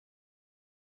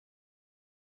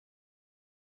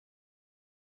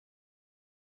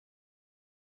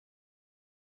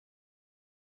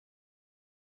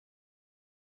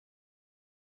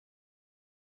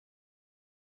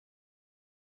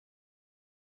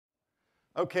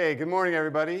Okay, good morning,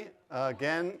 everybody.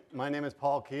 Again, my name is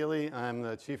Paul Keeley. I'm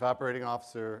the Chief Operating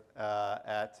Officer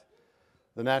at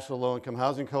the National Low-Income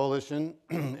Housing Coalition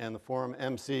and the Forum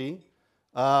MC.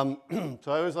 So I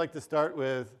always like to start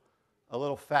with a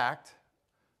little fact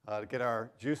to get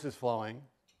our juices flowing.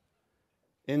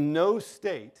 In no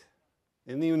state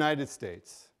in the United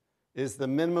States is the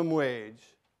minimum wage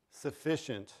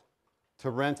sufficient to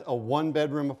rent a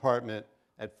one-bedroom apartment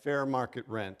at fair market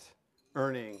rent,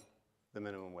 earning the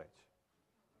minimum wage.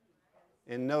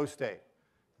 In no state.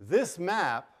 This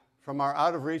map from our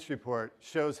Out of Reach report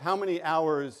shows how many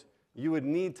hours you would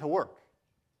need to work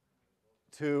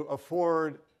to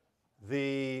afford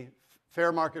the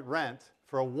fair market rent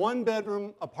for a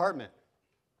one-bedroom apartment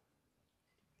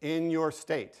in your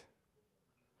state.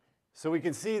 So we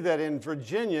can see that in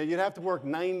Virginia, you'd have to work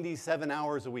 97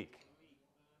 hours a week.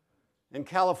 In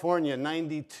California,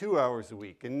 92 hours a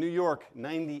week. In New York,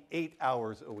 98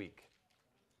 hours a week.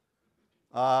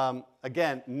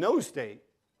 Again, no state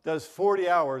does 40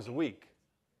 hours a week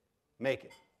make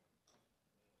it.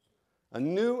 A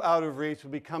new Out of Reach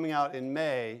will be coming out in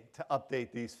May to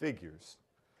update these figures.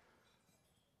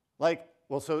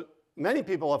 So many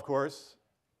people, of course,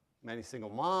 many single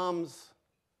moms,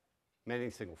 many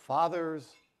single fathers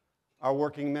are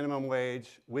working minimum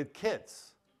wage with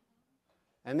kids.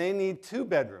 And they need 2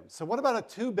 bedrooms. So what about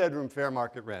a 2-bedroom fair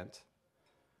market rent?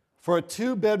 For a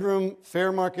 2-bedroom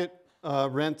fair market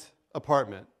rent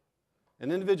apartment,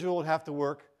 an individual would have to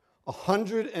work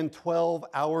 112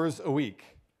 hours a week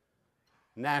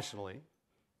nationally.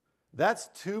 That's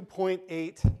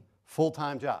 2.8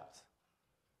 full-time jobs.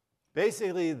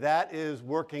 Basically, that is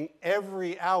working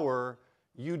every hour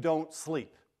you don't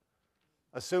sleep,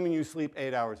 assuming you sleep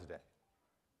 8 hours a day.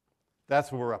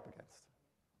 That's what we're up against.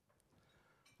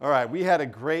 All right, we had a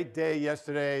great day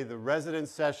yesterday, the resident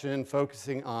session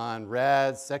focusing on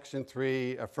RADS, Section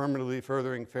 3, affirmatively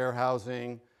furthering fair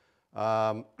housing.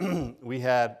 We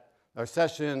had our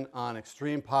session on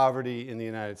extreme poverty in the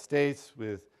United States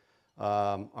with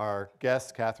our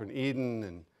guests, Catherine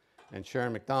Eden and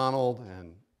Sharon McDonald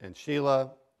and Sheila.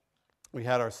 We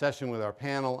had our session with our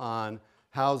panel on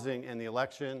housing and the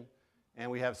election,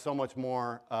 and we have so much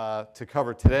more to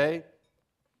cover today.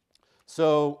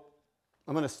 So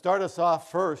I'm going to start us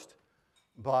off first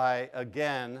by,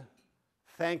 again,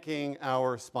 thanking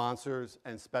our sponsors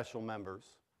and special members.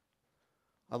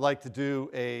 I'd like to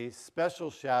do a special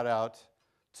shout out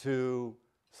to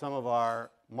some of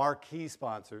our marquee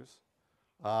sponsors.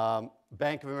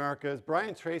 Bank of America. Is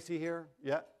Brian Tracy here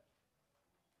yet?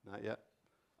 Not yet.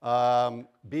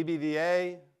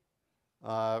 BBVA,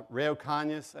 Ray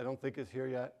O'Connors, I don't think is here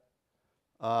yet.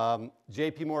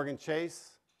 JP Morgan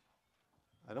Chase.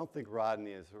 I don't think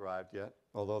Rodney has arrived yet,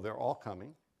 although they're all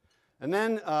coming. And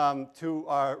then to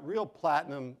our real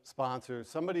platinum sponsors,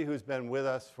 somebody who's been with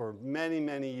us for many,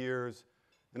 many years,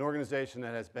 an organization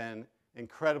that has been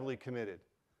incredibly committed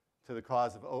to the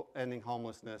cause of ending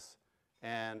homelessness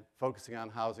and focusing on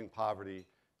housing poverty.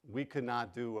 We could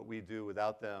not do what we do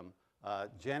without them.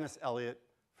 Janice Elliott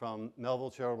from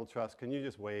Melville Charitable Trust, can you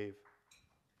just wave?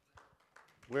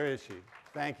 Where is she?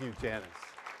 Thank you, Janice.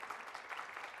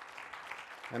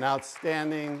 An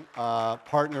outstanding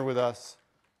partner with us.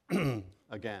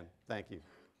 Again, thank you.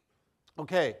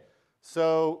 Okay,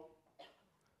 so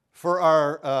for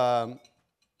our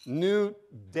new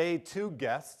day 2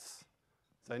 guests,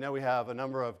 so I know we have a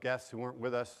number of guests who weren't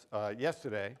with us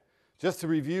yesterday. Just to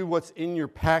review what's in your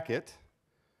packet,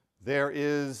 there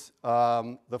is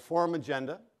the forum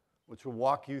agenda, which will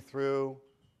walk you through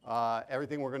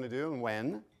everything we're going to do and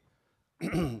when.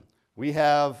 We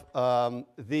have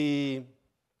the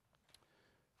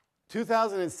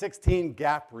 2016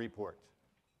 GAP report.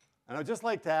 And I'd just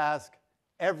like to ask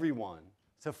everyone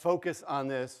to focus on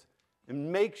this and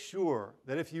make sure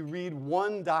that if you read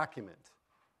one document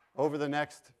over the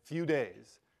next few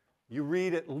days, you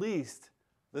read at least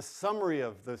the summary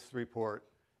of this report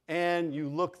and you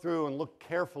look through and look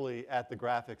carefully at the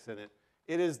graphics in it.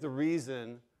 It is the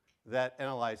reason that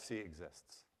NLIHC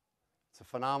exists. It's a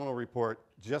phenomenal report,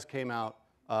 just came out.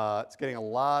 It's getting a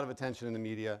lot of attention in the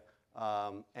media.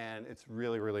 And it's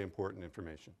really, really important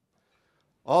information.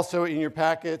 Also in your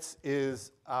packets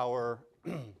is our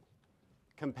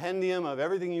compendium of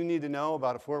everything you need to know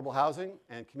about affordable housing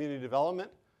and community development,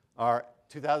 our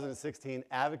 2016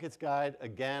 Advocates Guide.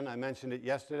 Again, I mentioned it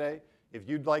yesterday. If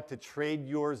you'd like to trade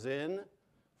yours in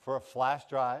for a flash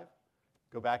drive,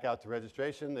 go back out to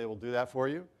registration. They will do that for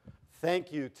you.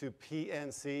 Thank you to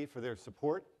PNC for their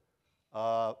support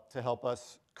to help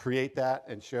us create that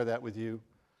and share that with you.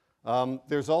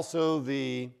 There's also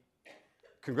the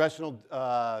Congressional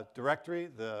Directory,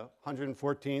 the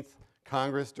 114th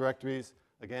Congress directories.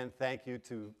 Again, thank you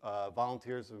to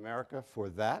Volunteers of America for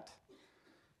that.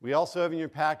 We also have in your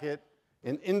packet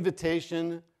an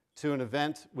invitation to an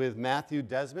event with Matthew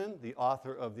Desmond, the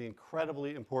author of the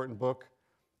incredibly important book,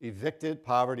 Evicted,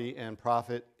 Poverty, and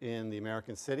Profit in the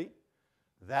American City.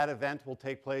 That event will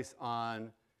take place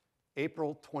on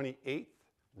April 28th,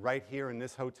 right here in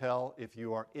this hotel. If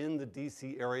you are in the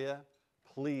DC area,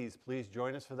 please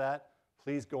join us for that.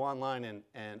 Please go online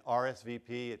and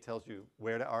RSVP. It tells you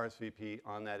where to RSVP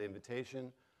on that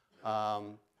invitation.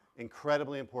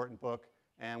 Incredibly important book,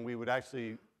 and we would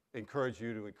actually encourage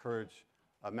you to encourage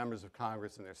members of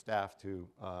Congress and their staff to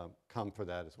come for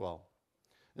that as well.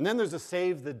 And then there's a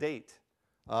save the date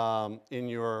in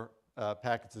your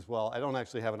packets as well. I don't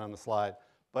actually have it on the slide,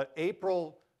 but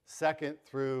April 2nd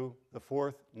through the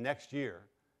 4th next year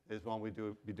is when we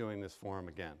be doing this forum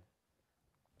again.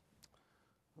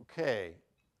 Okay,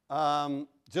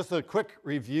 just a quick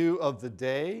review of the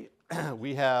day.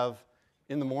 We have,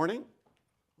 in the morning,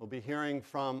 we'll be hearing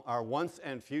from our once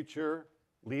and future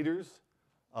leaders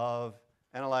of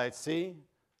NLIHC,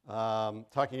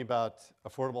 talking about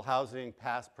affordable housing,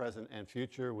 past, present, and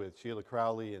future with Sheila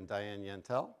Crowley and Diane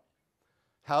Yentel.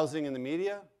 Housing in the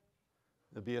media,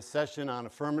 there'll be a session on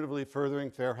affirmatively furthering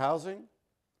fair housing.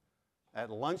 At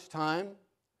lunchtime,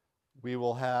 we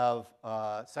will have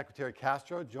Secretary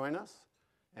Castro join us,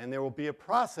 and there will be a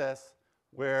process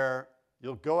where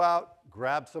you'll go out,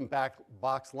 grab some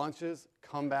box lunches,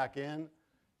 come back in,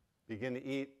 begin to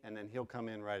eat, and then he'll come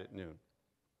in right at noon.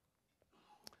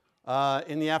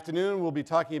 In the afternoon, we'll be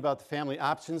talking about the Family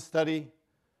Options Study,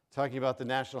 talking about the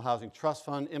National Housing Trust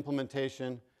Fund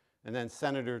implementation, and then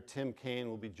Senator Tim Kaine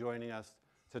will be joining us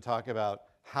to talk about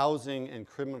housing and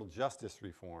criminal justice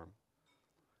reform.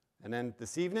 And then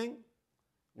this evening,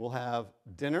 we'll have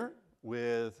dinner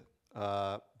with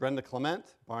Brenda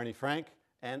Clement, Barney Frank,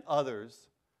 and others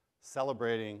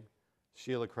celebrating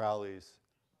Sheila Crowley's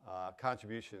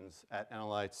contributions at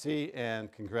NLIHC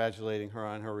and congratulating her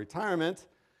on her retirement.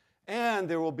 And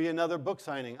there will be another book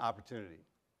signing opportunity.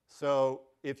 So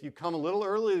if you come a little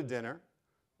early to dinner,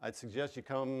 I'd suggest you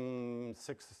come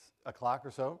 6 o'clock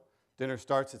or so. Dinner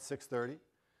starts at 6:30.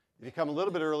 If you come a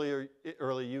little bit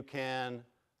early, you can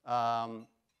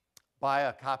buy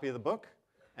a copy of the book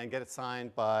and get it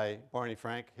signed by Barney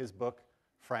Frank, his book,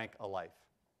 Frank, A Life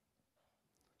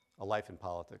in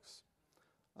Politics.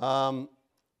 On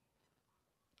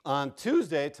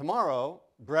Tuesday, tomorrow,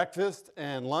 breakfast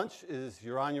and lunch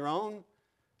you're on your own,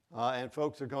 and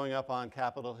folks are going up on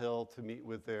Capitol Hill to meet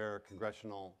with their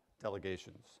congressional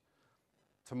delegations.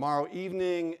 Tomorrow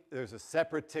evening, there's a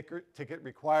separate ticket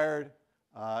required.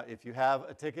 If you have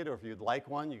a ticket or if you'd like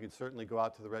one, you can certainly go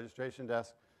out to the registration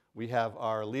desk. We have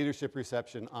our leadership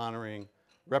reception honoring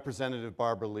Representative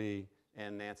Barbara Lee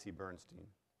and Nancy Bernstein.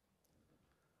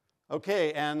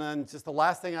 Okay, and then just the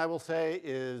last thing I will say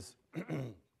is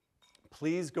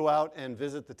please go out and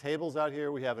visit the tables out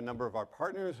here. We have a number of our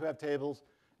partners who have tables,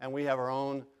 and we have our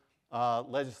own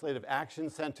Legislative Action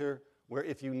Center where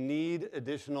if you need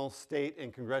additional state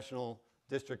and congressional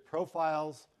district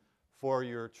profiles for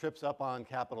your trips up on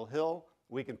Capitol Hill,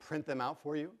 we can print them out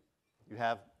for you. You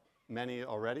have many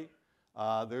already.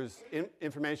 There's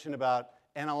information about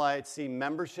NLIHC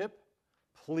membership.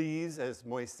 Please, as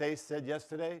Moises said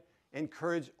yesterday,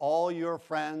 encourage all your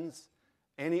friends,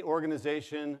 any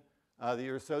organization that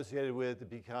you're associated with to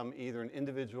become either an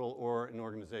individual or an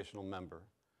organizational member.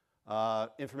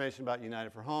 Information about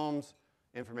United for Homes,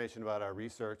 information about our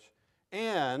research,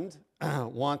 and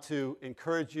want to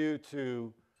encourage you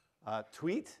to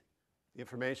tweet. The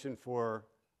information for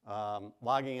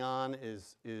logging on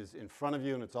is in front of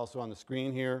you, and it's also on the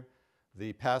screen here.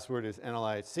 The password is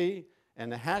NLIHC,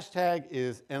 and the hashtag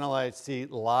is NLIHC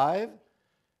Live.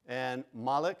 And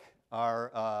Malik,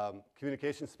 our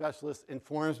communication specialist,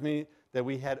 informs me that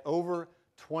we had over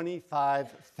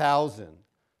 25,000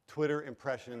 Twitter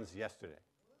impressions yesterday.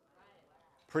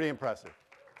 Pretty impressive.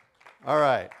 All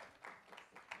right.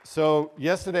 So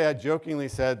yesterday I jokingly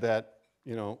said that,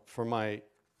 you know, for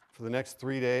the next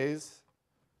 3 days,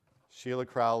 Sheila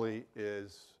Crowley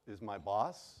is my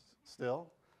boss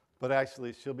still, but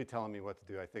actually she'll be telling me what to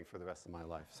do, I think, for the rest of my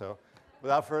life. So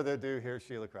without further ado, here's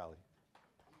Sheila Crowley.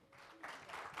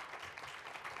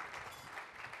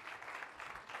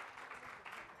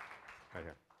 Right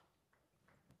here.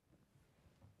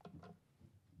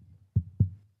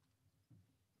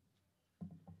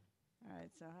 All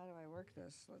right, so how do I work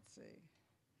this? Let's see.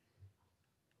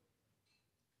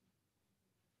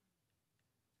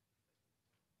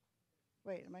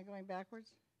 Wait, am I going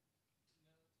backwards?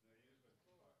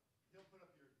 No, he'll put up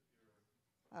your...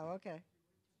 Oh, okay.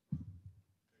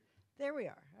 There we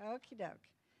are. Okie doke.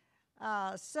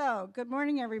 So, good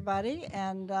morning, everybody,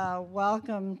 and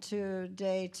welcome to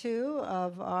day 2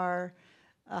 of our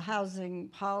Housing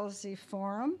Policy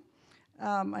Forum.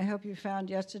 I hope you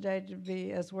found yesterday to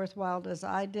be as worthwhile as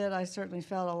I did. I certainly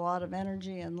felt a lot of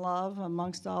energy and love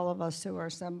amongst all of us who are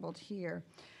assembled here.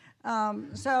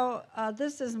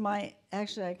 This is my,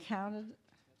 actually I counted.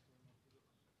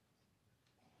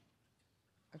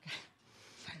 Okay.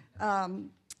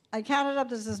 I counted up,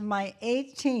 this is my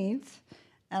 18th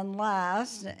and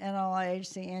last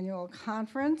NLIHC annual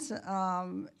conference.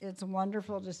 It's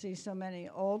wonderful to see so many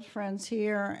old friends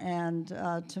here and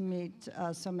to meet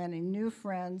so many new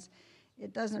friends.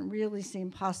 It doesn't really seem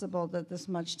possible that this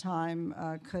much time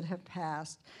could have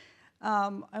passed.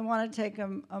 I want to take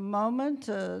a moment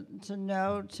to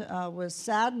note with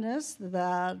sadness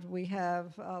that we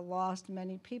have lost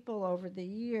many people over the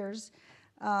years.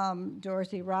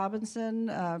 Dorothy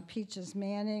Robinson, Peaches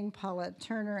Manning, Paulette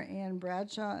Turner, Ann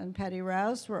Bradshaw, and Patty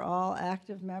Rouse were all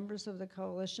active members of the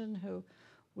coalition who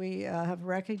we have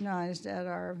recognized at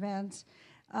our events.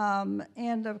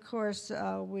 And of course,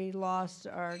 we lost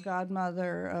our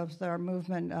godmother of our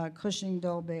movement, Cushing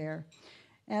Dolbear.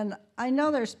 And I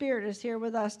know their spirit is here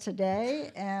with us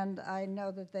today, and I know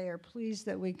that they are pleased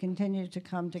that we continue to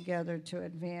come together to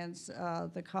advance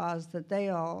the cause that they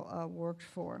all worked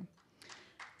for.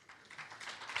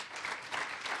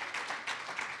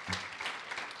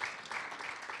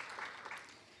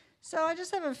 So I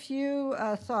just have a few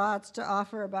thoughts to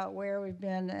offer about where we've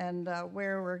been and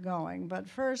where we're going. But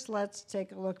first, let's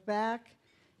take a look back.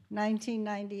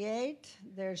 1998,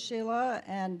 there's Sheila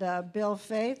and Bill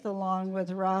Faith along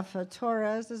with Rafa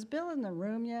Torres. Is Bill in the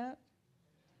room yet?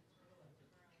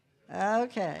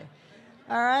 Okay.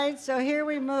 All right, so here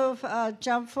we move,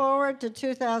 jump forward to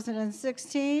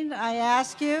 2016. I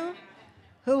ask you,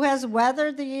 who has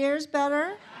weathered the years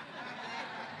better?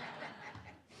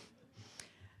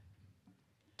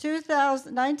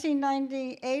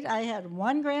 1998, I had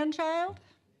 1 grandchild.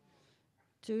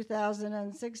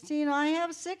 2016, I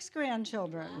have 6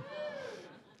 grandchildren.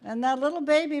 And that little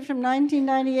baby from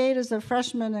 1998 is a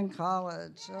freshman in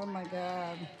college. Oh my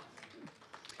God.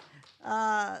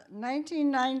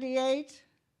 1998,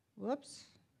 whoops.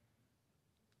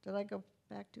 Did I go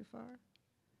back too far?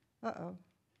 Uh-oh.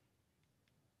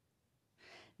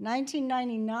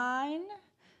 1999,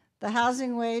 the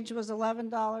housing wage was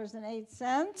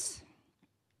 $11.08.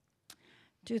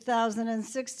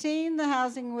 2016, the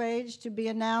housing wage to be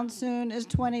announced soon is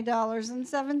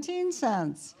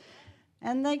 $20.17.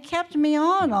 And they kept me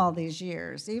on all these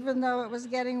years, even though it was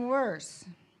getting worse.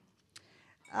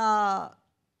 Let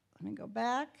me go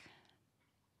back.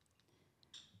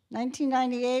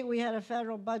 1998, we had a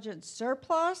federal budget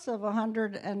surplus of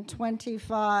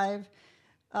 $125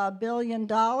 billion.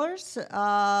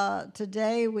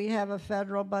 Today, we have a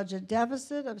federal budget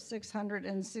deficit of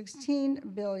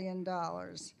 $616 billion.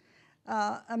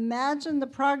 Imagine the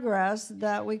progress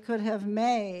that we could have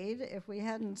made if we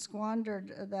hadn't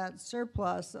squandered that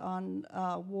surplus on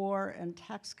war and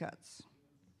tax cuts.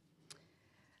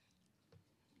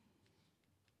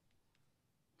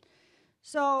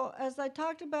 So, as I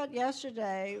talked about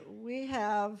yesterday, we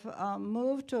have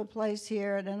moved to a place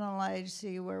here at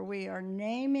NLIHC where we are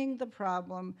naming the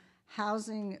problem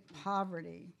housing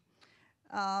poverty.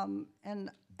 And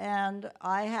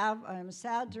I am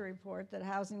sad to report that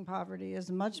housing poverty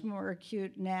is much more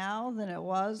acute now than it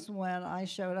was when I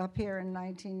showed up here in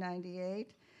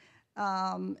 1998.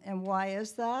 And why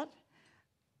is that?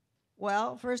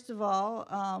 Well, first of all,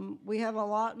 we have a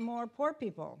lot more poor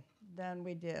people than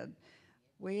we did.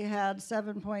 We had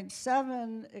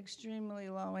 7.7 extremely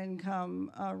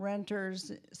low-income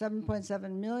renters,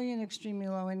 7.7 million extremely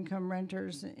low-income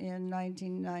renters in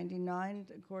 1999,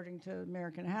 according to the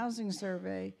American Housing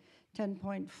Survey,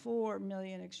 10.4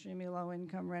 million extremely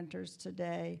low-income renters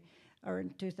today, or in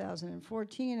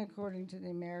 2014, according to the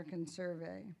American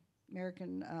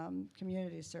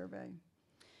Community Survey.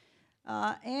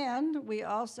 And we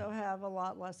also have a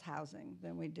lot less housing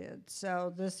than we did.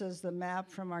 So this is the map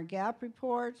from our GAP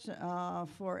report.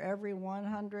 For every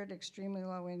 100 extremely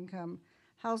low-income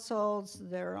households,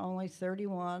 there are only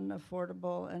 31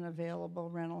 affordable and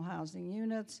available rental housing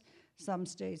units. Some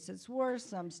states it's worse,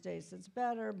 some states it's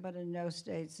better, but in no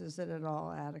states is it at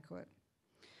all adequate.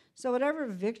 So whatever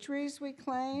victories we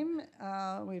claim,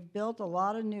 we've built a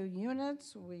lot of new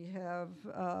units. We have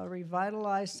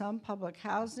revitalized some public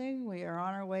housing. We are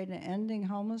on our way to ending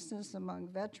homelessness among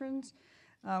veterans.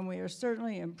 We are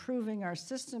certainly improving our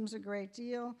systems a great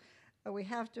deal. But we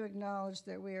have to acknowledge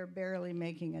that we are barely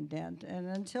making a dent. And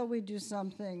until we do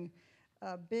something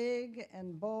big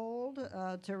and bold.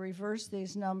 To reverse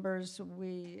these numbers,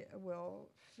 we will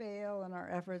fail in our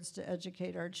efforts to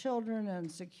educate our children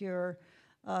and secure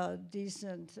a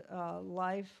decent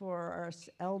life for our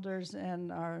elders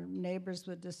and our neighbors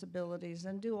with disabilities,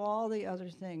 and do all the other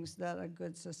things that a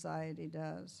good society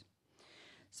does.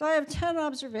 So I have 10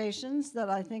 observations that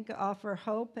I think offer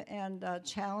hope and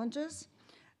challenges.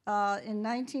 In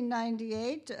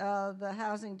 1998, the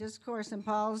housing discourse and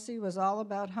policy was all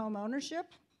about home ownership.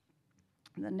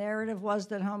 The narrative was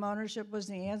that home ownership was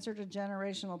the answer to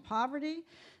generational poverty,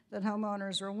 that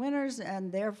homeowners were winners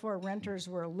and therefore renters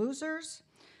were losers.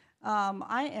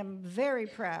 I am very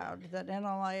proud that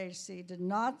NLIHC did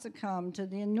not succumb to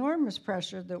the enormous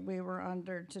pressure that we were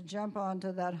under to jump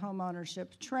onto that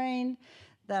homeownership train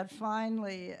that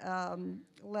finally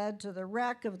led to the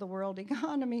wreck of the world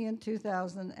economy in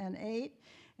 2008.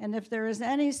 And if there is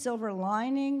any silver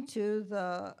lining to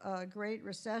the Great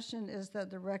Recession, is that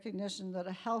the recognition that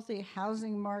a healthy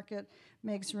housing market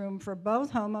makes room for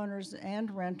both homeowners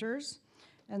and renters,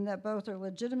 and that both are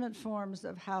legitimate forms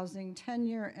of housing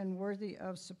tenure and worthy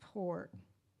of support.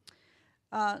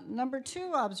 Number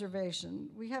 2 observation,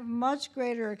 we have much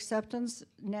greater acceptance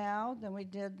now than we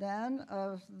did then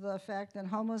of the fact that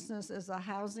homelessness is a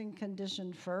housing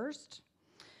condition first.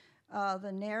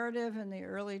 The narrative in the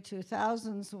early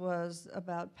 2000s was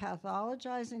about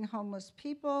pathologizing homeless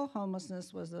people.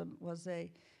 Homelessness was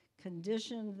a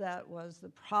condition that was the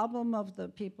problem of the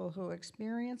people who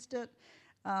experienced it.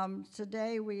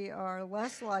 Today, we are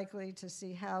less likely to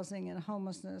see housing and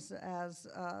homelessness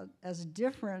as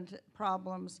different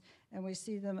problems, and we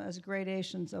see them as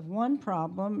gradations of one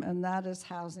problem, and that is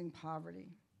housing poverty.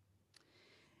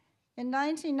 In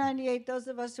 1998, those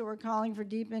of us who were calling for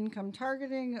deep income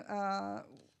targeting,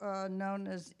 known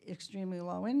as extremely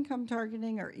low income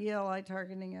targeting or ELI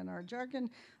targeting in our jargon,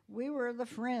 we were the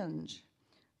fringe.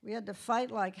 We had to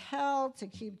fight like hell to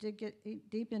keep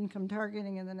deep income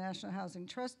targeting in the National Housing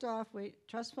Trust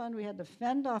Fund. We had to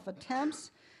fend off attempts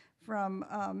from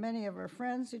many of our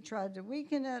friends who tried to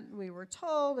weaken it. We were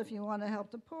told, if you want to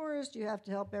help the poorest, you have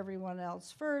to help everyone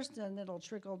else first, and it'll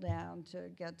trickle down to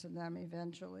get to them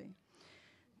eventually.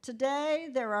 Today,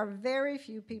 there are very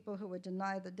few people who would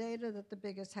deny the data that the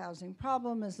biggest housing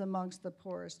problem is amongst the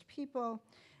poorest people.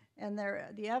 And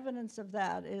the evidence of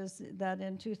that is that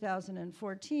in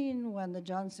 2014, when the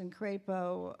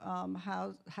Johnson-Crapo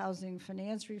Housing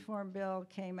Finance Reform Bill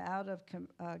came out of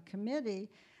committee,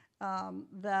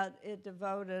 that it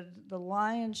devoted the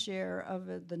lion's share of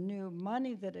the new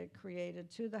money that it created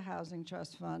to the Housing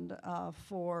Trust Fund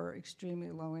for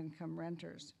extremely low-income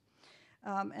renters.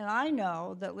 And I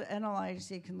know that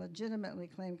NLIHC can legitimately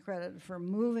claim credit for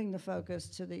moving the focus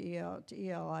to the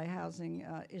ELI housing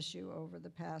issue over the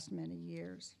past many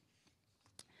years.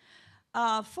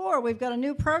 4, we've got a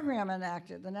new program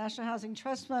enacted. The National Housing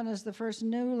Trust Fund is the first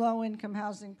new low-income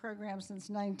housing program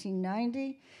since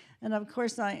 1990. And of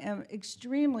course, I am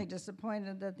extremely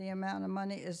disappointed that the amount of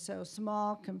money is so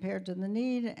small compared to the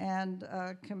need and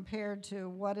compared to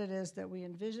what it is that we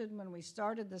envisioned when we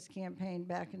started this campaign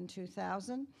back in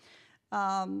 2000.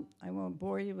 I won't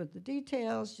bore you with the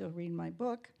details. You'll read my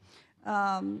book.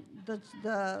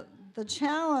 The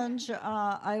challenge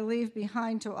I leave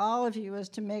behind to all of you is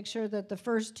to make sure that the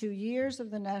first 2 years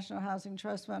of the National Housing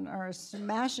Trust Fund are a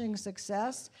smashing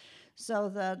success, so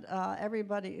that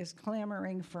everybody is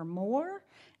clamoring for more,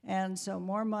 and so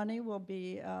more money will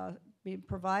be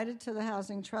provided to the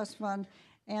Housing Trust Fund,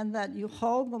 and that you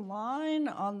hold the line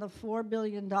on the $4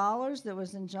 billion that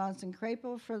was in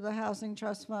Johnson-Crapo for the Housing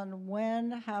Trust Fund when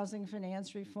housing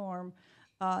finance reform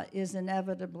is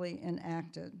inevitably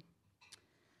enacted.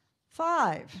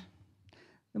 5,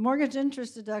 the mortgage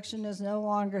interest deduction is no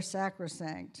longer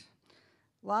sacrosanct.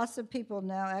 Lots of people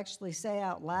now actually say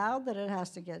out loud that it has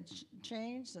to get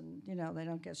changed, and they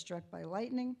don't get struck by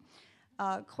lightning.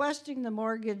 Questioning the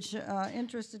mortgage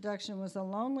interest deduction was a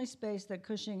lonely space that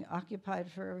Cushing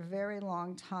occupied for a very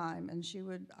long time, and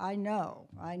I know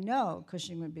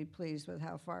Cushing would be pleased with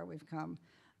how far we've come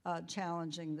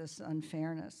challenging this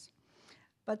unfairness.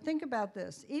 But think about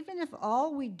this, even if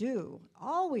all we do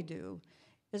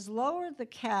is lower the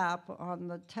cap on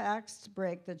the tax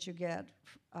break that you get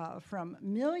from $1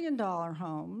 million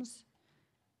homes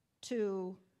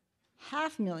to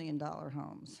 $500,000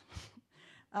 homes.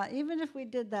 Even if we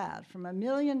did that, from $1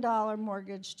 million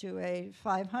mortgage to a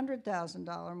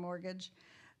 $500,000 mortgage,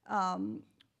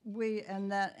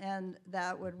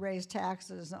 that would raise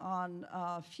taxes on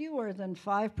fewer than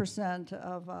 5%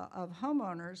 of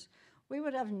homeowners. We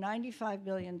would have $95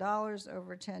 billion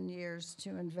over 10 years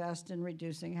to invest in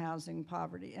reducing housing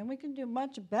poverty. And we can do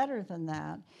much better than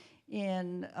that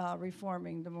in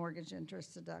reforming the mortgage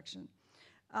interest deduction.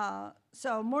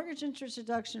 So mortgage interest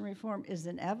deduction reform is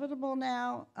inevitable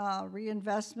now.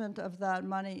 Reinvestment of that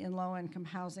money in low-income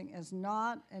housing is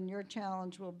not, and your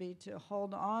challenge will be to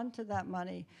hold on to that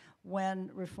money when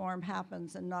reform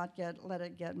happens and not let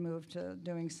it get moved to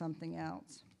doing something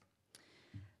else.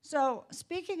 So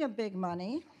speaking of big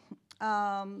money,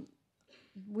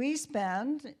 we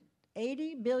spend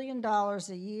 $80 billion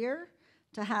a year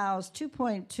to house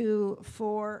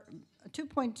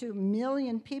 2.2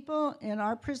 million people in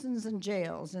our prisons and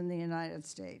jails in the United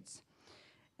States.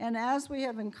 And as we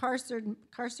have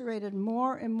incarcerated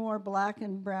more and more black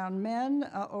and brown men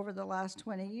over the last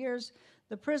 20 years,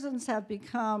 the prisons have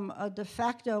become a de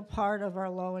facto part of our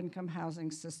low-income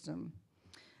housing system.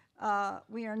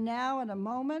 We are now at a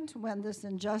moment when this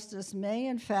injustice may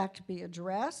in fact be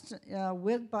addressed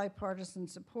with bipartisan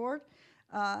support,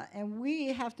 and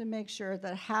we have to make sure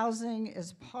that housing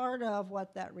is part of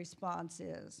what that response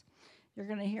is. You're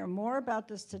going to hear more about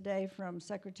this today from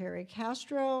Secretary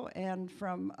Castro and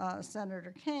from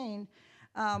Senator Kaine,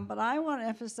 but I want to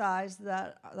emphasize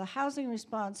that the housing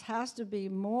response has to be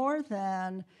more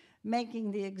than making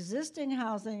the existing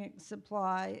housing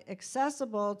supply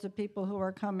accessible to people who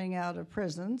are coming out of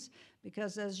prisons,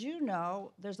 because as you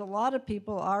know, there's a lot of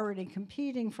people already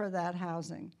competing for that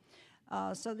housing.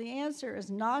 So the answer is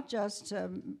not just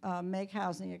to make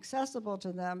housing accessible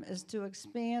to them, is to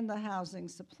expand the housing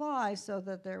supply so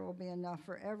that there will be enough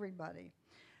for everybody.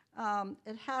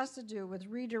 It has to do with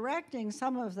redirecting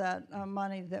some of that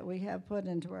money that we have put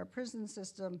into our prison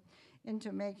system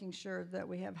into making sure that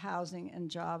we have housing and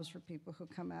jobs for people who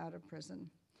come out of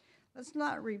prison. Let's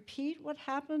not repeat what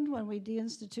happened when we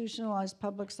deinstitutionalized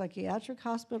public psychiatric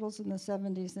hospitals in the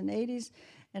 70s and 80s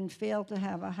and failed to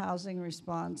have a housing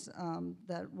response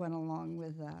that went along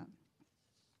with that.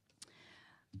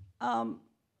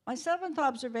 My seventh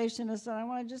observation is that I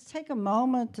want to just take a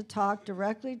moment to talk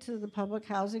directly to the public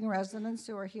housing residents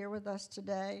who are here with us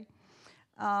today.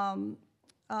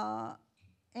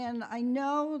 And I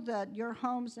know that your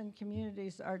homes and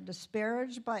communities are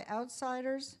disparaged by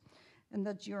outsiders, and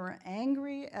that you're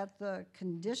angry at the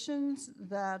conditions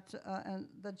that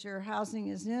your housing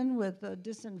is in, with the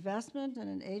disinvestment and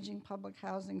an aging public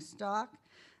housing stock.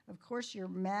 Of course, you're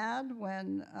mad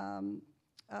when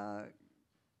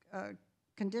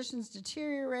conditions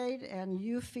deteriorate and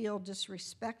you feel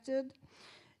disrespected.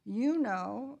 You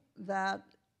know that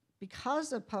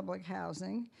because of public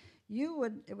housing,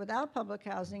 without public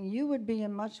housing, you would be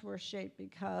in much worse shape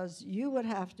because you would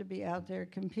have to be out there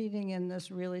competing in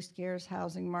this really scarce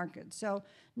housing market. So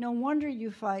no wonder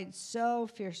you fight so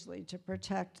fiercely to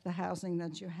protect the housing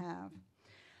that you have.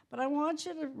 But I want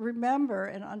you to remember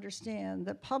and understand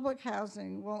that public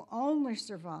housing will only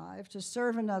survive to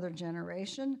serve another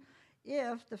generation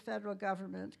if the federal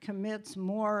government commits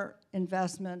more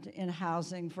investment in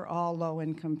housing for all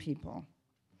low-income people.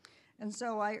 And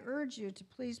so I urge you to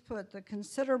please put the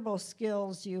considerable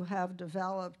skills you have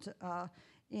developed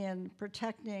in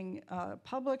protecting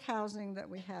public housing that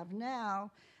we have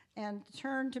now and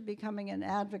turn to becoming an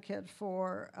advocate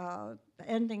for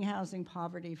ending housing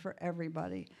poverty for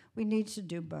everybody. We need to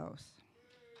do both.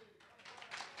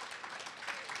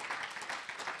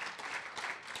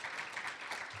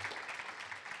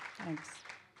 Thanks.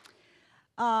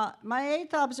 My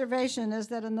eighth observation is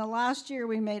that in the last year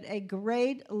we made a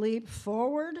great leap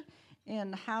forward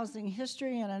in housing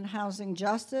history and in housing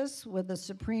justice with the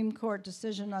Supreme Court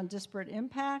decision on disparate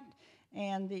impact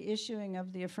and the issuing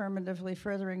of the affirmatively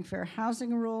furthering fair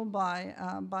housing rule by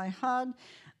HUD.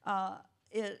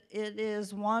 It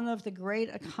is one of the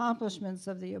great accomplishments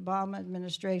of the Obama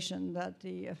administration that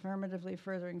the affirmatively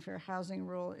furthering fair housing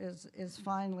rule is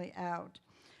finally out.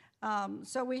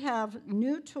 So we have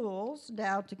new tools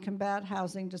now to combat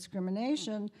housing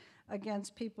discrimination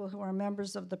against people who are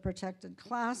members of the protected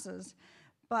classes.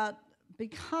 But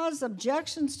because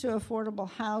objections to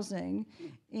affordable housing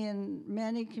in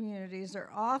many communities are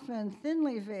often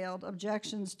thinly veiled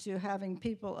objections to having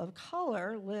people of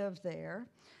color live there,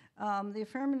 the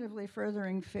affirmatively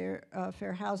furthering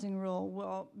fair housing rule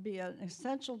will be an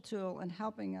essential tool in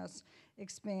helping us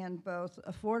expand both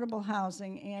affordable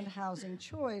housing and housing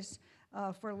choice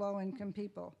for low-income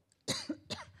people.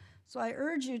 So I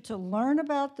urge you to learn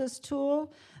about this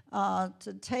tool,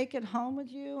 to take it home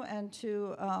with you, and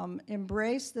to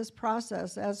embrace this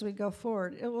process as we go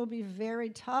forward. It will be very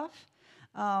tough,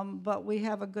 but we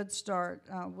have a good start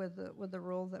with the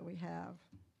rule that we have.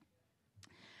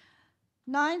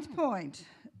 Ninth point,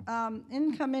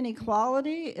 income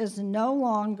inequality is no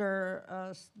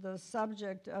longer the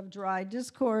subject of dry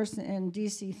discourse in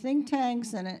DC think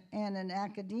tanks and in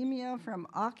academia. From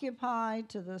Occupy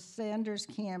to the Sanders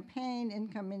campaign,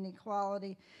 income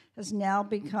inequality has now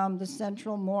become the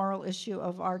central moral issue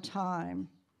of our time.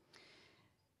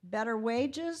 Better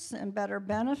wages and better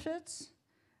benefits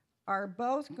are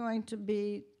both going to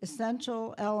be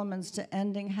essential elements to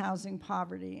ending housing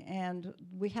poverty, and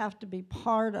we have to be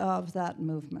part of that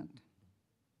movement.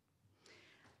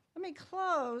 Let me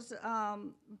close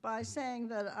by saying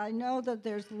that I know that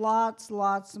there's lots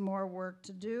more work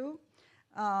to do,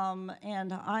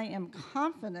 and I am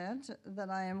confident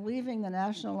that I am leaving the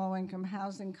National Low-Income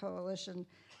Housing Coalition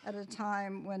at a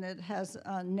time when it has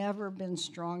never been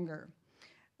stronger.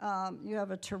 You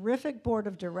have a terrific board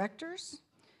of directors.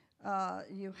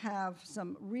 You have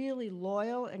some really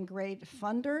loyal and great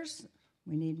funders.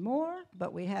 We need more,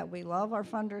 but we love our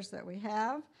funders that we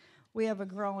have. We have a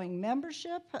growing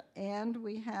membership, and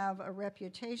we have a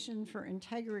reputation for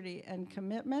integrity and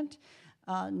commitment.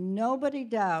 Nobody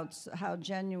doubts how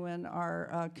genuine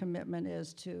our commitment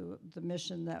is to the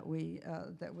mission that we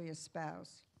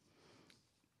espouse.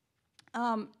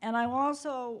 And I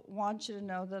also want you to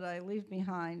know that I leave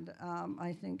behind,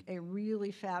 I think, a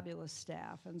really fabulous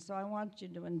staff. And so I want you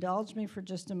to indulge me for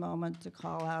just a moment to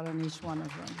call out on each one of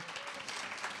them.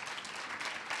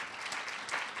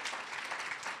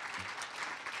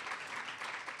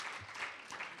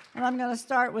 And I'm going to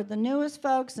start with the newest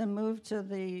folks and move to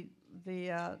the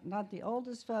not the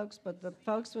oldest folks, but the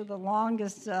folks with the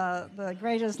longest, the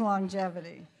greatest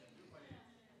longevity.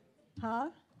 Huh?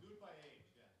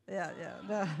 Yeah,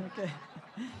 okay.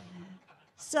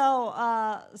 So,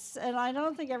 and I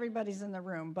don't think everybody's in the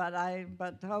room, but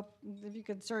hope if you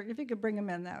could bring them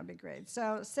in, that would be great.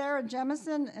 So, Sarah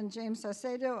Jemison and James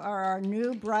Saucedo are our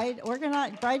new bright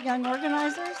young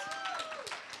organizers.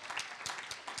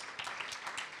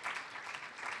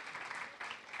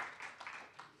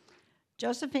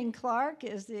 Josephine Clark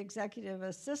is the executive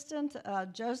assistant.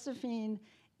 Josephine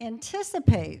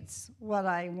anticipates what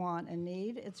I want and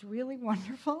need. It's really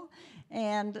wonderful,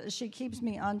 and she keeps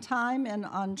me on time and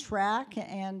on track,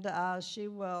 and she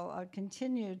will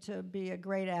continue to be a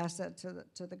great asset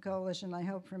to the coalition, I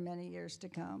hope, for many years to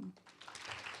come.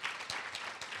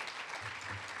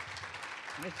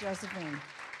 With Josephine.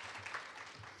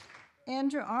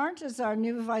 Andrew Arndt is our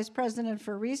new vice president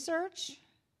for research.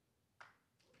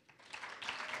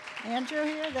 Andrew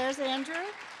here, there's Andrew.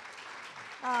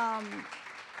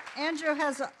 Andrew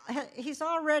he's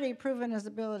already proven his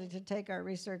ability to take our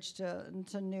research to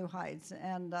new heights,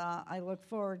 and I look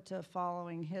forward to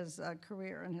following his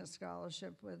career and his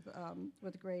scholarship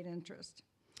with great interest.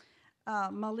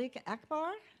 Malik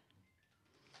Akbar.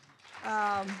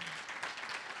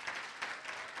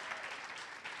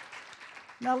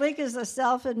 Malik is a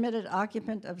self-admitted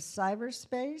occupant of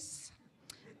cyberspace.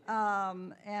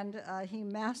 And he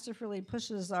masterfully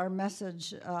pushes our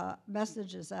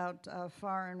messages out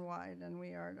far and wide, and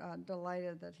we are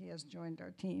delighted that he has joined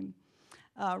our team.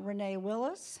 Renee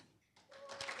Willis.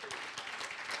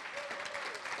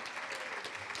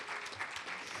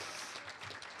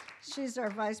 She's our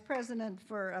vice president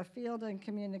for field and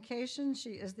communication.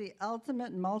 She is the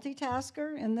ultimate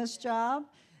multitasker in this job,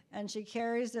 and she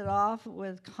carries it off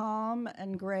with calm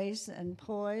and grace and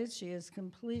poise. She is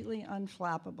completely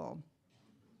unflappable.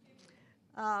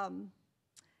 Ellen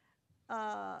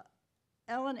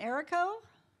Erico.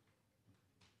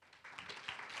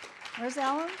 Where's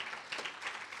Ellen?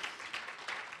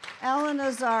 Ellen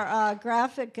is our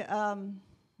graphic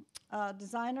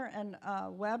designer and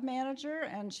web manager,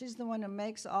 and she's the one who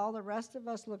makes all the rest of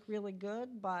us look really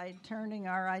good by turning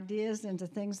our ideas into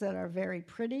things that are very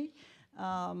pretty.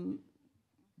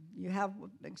 You have an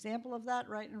example of that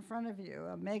right in front of you.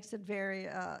 Makes it very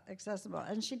accessible.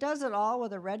 And she does it all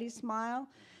with a ready smile.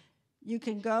 I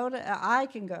can go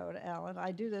to Ellen.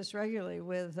 I do this regularly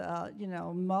with,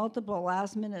 multiple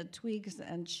last-minute tweaks,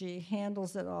 and she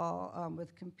handles it all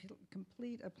with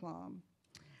complete aplomb.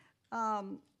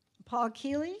 Paul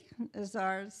Keeley is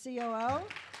our COO.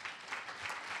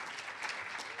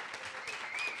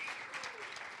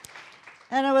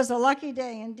 And it was a lucky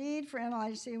day indeed for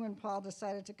NLIHC when Paul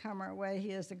decided to come our way.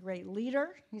 He is a great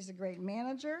leader. He's a great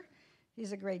manager.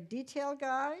 He's a great detail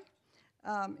guy.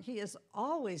 He is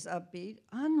always upbeat,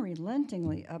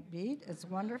 unrelentingly upbeat. It's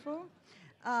wonderful.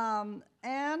 And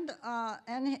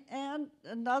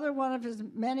another one of his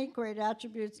many great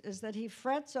attributes is that he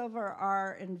frets over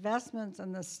our investments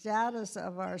and the status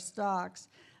of our stocks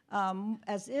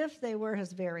as if they were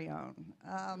his very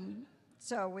own.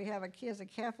 So he has a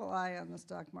careful eye on the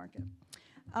stock market.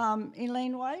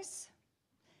 Elaine Weiss.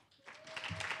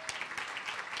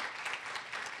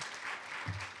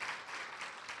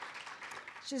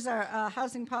 She's our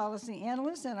housing policy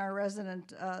analyst and our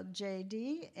resident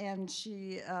JD, and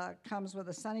she comes with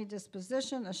a sunny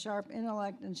disposition, a sharp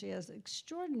intellect, and she has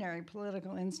extraordinary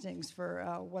political instincts for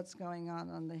what's going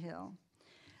on the Hill.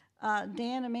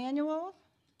 Dan Emanuel.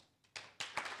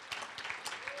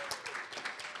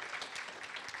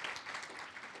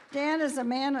 Dan is a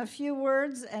man of few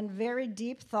words and very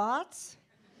deep thoughts.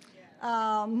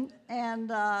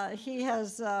 He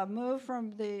has moved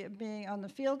from being on the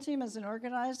field team as an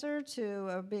organizer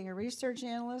to being a research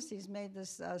analyst. He's made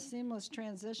this seamless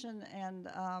transition, and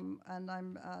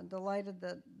I'm delighted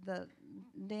that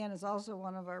Dan is also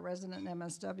one of our resident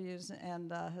MSWs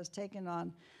and has taken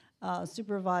on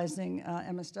supervising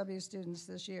MSW students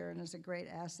this year and is a great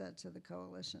asset to the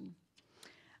coalition.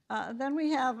 Then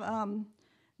we have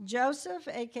Joseph,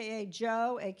 a.k.a.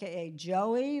 Joe, a.k.a.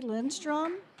 Joey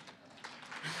Lindstrom.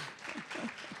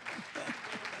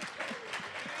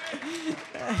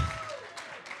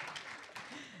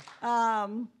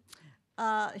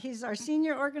 He's our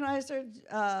senior organizer,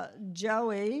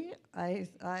 Joey. I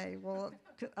will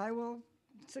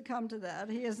succumb to that.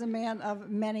 He is a man of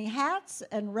many hats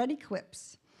and ready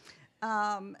quips.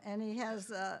 And he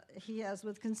has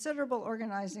with considerable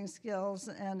organizing skills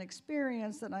and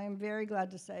experience that I am very glad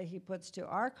to say he puts to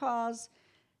our cause.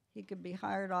 He could be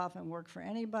hired off and work for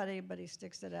anybody, but he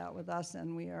sticks it out with us,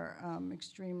 and we are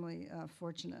extremely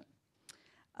fortunate.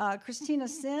 Christina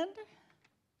Sind.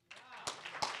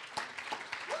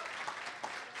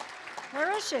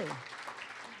 Where is she?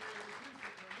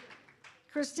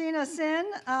 Christina Sin.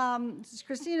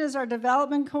 Christina is our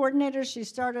development coordinator. She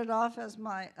started off as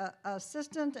my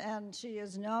assistant, and she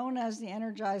is known as the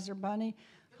Energizer Bunny,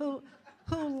 who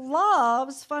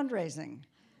loves fundraising.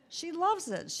 She loves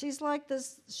it. She's like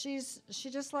this. She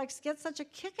just gets such a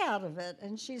kick out of it,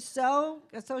 and she's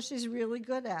really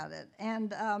good at it.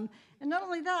 And not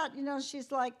only that,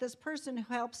 she's like this person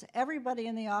who helps everybody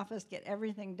in the office get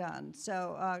everything done.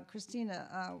 So,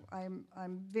 Christina,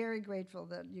 I'm very grateful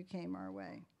that you came our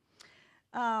way.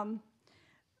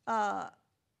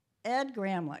 Ed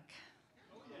Gramlich.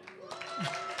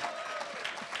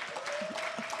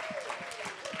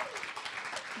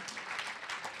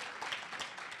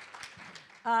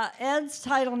 Ed's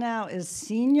title now is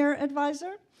Senior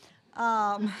Advisor.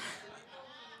 I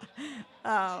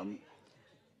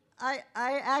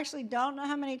actually don't know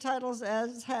how many titles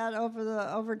Ed's had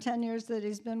over 10 years that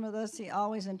he's been with us. He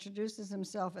always introduces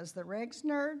himself as the regs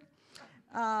nerd.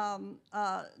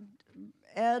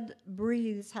 Ed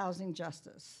breathes housing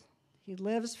justice. He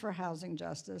lives for housing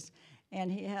justice,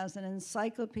 and he has an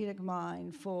encyclopedic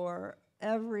mind for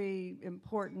every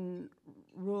important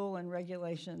rule and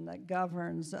regulation that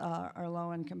governs our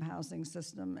low-income housing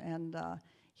system, and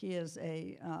he is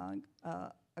a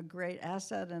great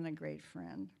asset and a great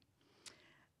friend.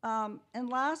 And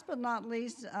last but not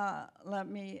least, let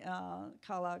me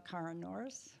call out Cara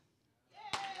Norris.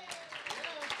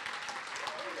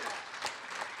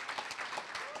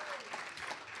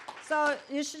 So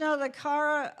you should know that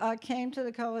Cara came to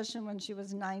the coalition when she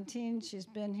was 19. She's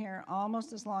been here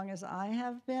almost as long as I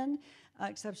have been,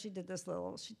 except she did this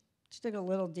she took a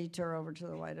little detour over to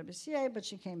the YWCA, but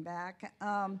she came back.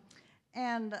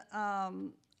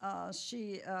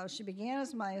 She began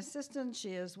as my assistant.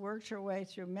 She has worked her way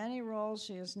through many roles.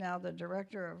 She is now the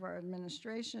director of our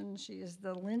administration. She is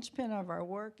the linchpin of our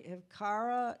work. If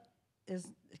Cara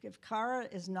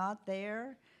is not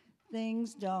there,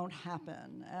 things don't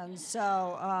happen. And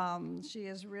so she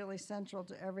is really central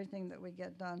to everything that we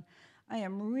get done. I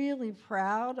am really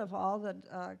proud of all that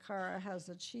Cara has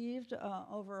achieved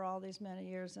over all these many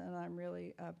years, and I'm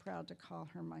really proud to call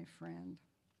her my friend.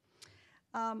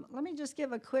 Let me just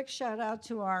give a quick shout out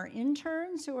to our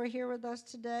interns who are here with us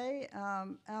today.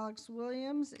 Alex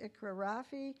Williams, Ikra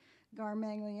Rafi,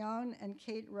 Garmeng Leon, and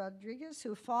Kate Rodriguez,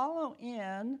 who follow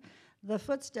in the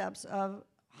footsteps of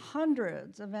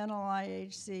hundreds of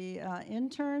NLIHC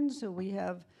interns who we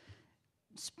have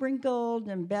sprinkled,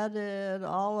 embedded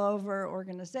all over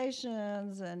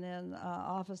organizations and in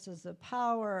offices of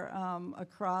power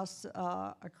across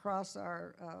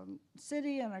our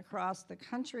city and across the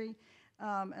country.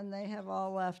 And they have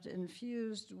all left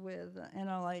infused with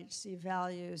NLIHC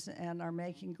values and are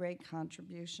making great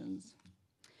contributions.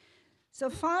 So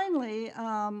finally,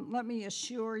 let me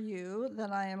assure you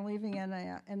that I am leaving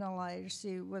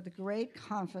NLIHC with great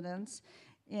confidence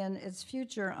in its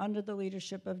future under the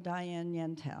leadership of Diane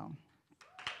Yentl.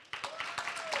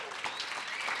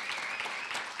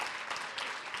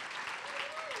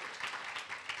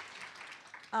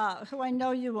 Who I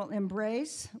know you will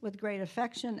embrace with great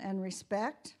affection and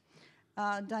respect.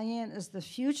 Diane is the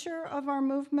future of our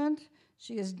movement.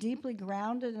 She is deeply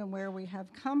grounded in where we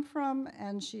have come from,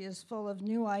 and she is full of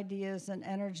new ideas and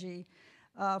energy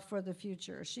for the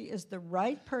future. She is the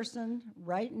right person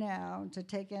right now to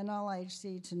take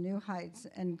NLIHC to new heights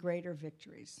and greater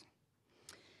victories.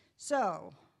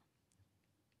 So,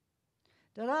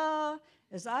 ta-da,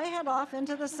 as I head off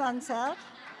into the sunset,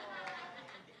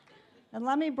 and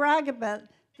let me brag a bit,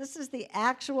 this is the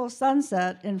actual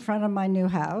sunset in front of my new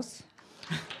house.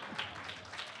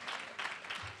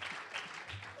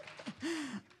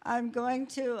 I'm going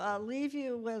to leave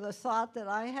you with a thought that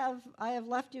I have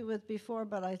left you with before,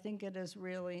 but I think it is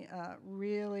really,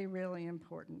 really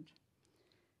important.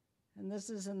 And this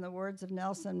is in the words of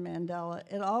Nelson Mandela: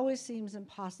 "It always seems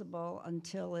impossible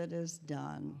until it is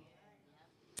done."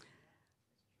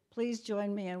 Please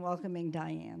join me in welcoming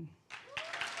Diane.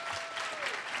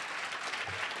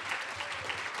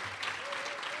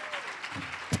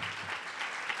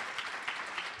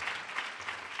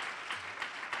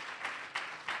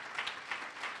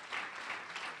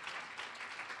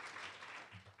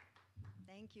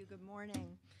 Thank you. Good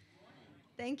morning.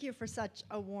 Thank you for such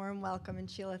a warm welcome, and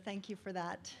Sheila, thank you for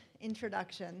that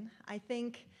introduction. I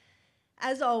think,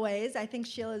 as always, I think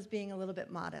Sheila's being a little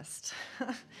bit modest.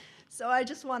 So I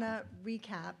just want to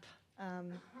recap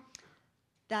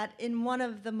that in one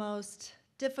of the most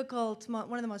difficult,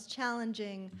 one of the most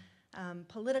challenging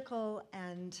political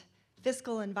and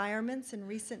fiscal environments in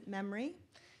recent memory,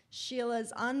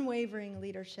 Sheila's unwavering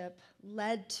leadership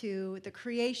led to the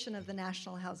creation of the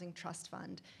National Housing Trust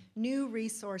Fund, new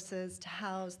resources to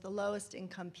house the lowest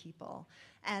income people,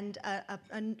 and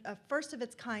a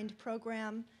first-of-its-kind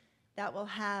program that will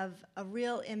have a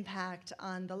real impact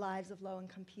on the lives of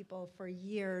low-income people for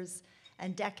years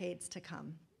and decades to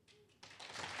come.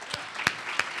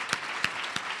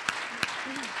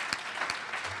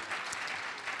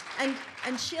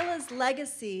 And Sheila's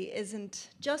legacy isn't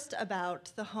just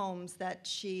about the homes that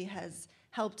she has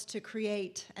helped to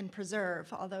create and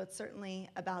preserve, although it's certainly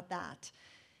about that.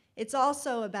 It's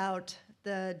also about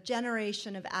the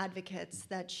generation of advocates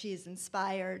that she's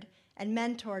inspired and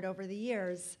mentored over the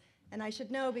years, and I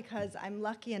should know because I'm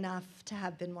lucky enough to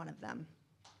have been one of them.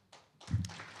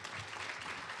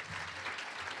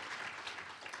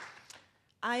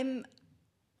 My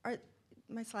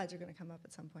slides are going to come up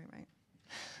at some point, right?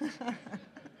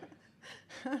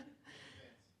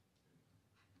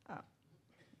 Oh,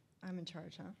 I'm in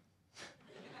charge, huh?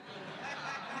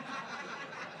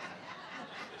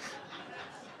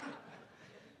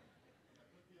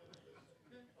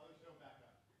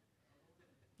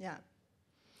 Yeah.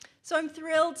 So I'm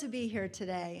thrilled to be here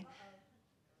today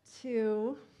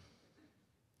to,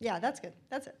 yeah, that's good.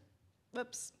 That's it.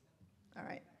 Whoops. All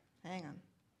right. Hang on.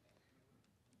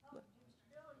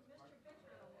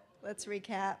 Let's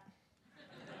recap.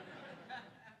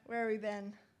 Where have we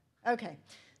been? Okay,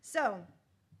 so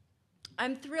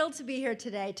I'm thrilled to be here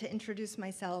today to introduce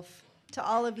myself to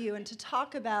all of you and to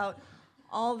talk about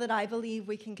all that I believe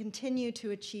we can continue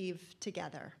to achieve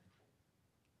together.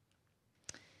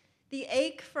 The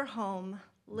ache for home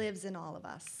lives in all of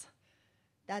us.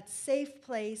 That safe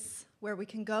place where we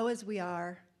can go as we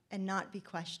are and not be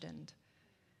questioned.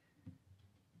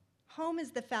 Home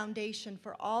is the foundation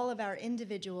for all of our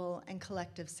individual and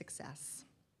collective success.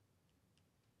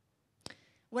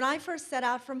 When I first set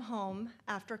out from home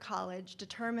after college,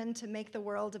 determined to make the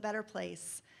world a better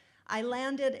place, I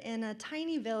landed in a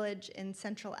tiny village in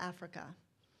Central Africa.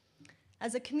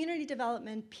 As a community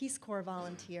development Peace Corps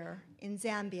volunteer in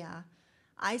Zambia,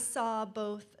 I saw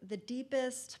both the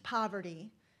deepest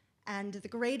poverty and the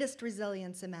greatest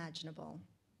resilience imaginable.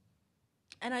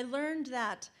 And I learned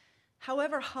that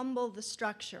however humble the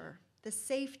structure, the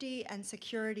safety and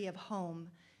security of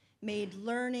home made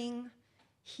learning,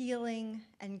 healing,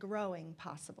 and growing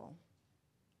possible.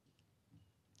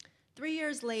 3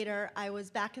 years later, I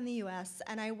was back in the US,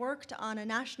 and I worked on a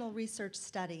national research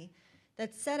study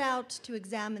that set out to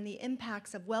examine the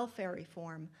impacts of welfare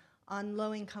reform on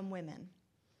low-income women.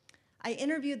 I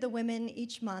interviewed the women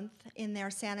each month in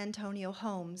their San Antonio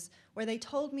homes, where they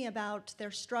told me about their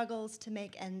struggles to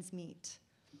make ends meet.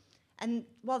 And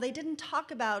while they didn't talk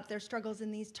about their struggles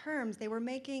in these terms, the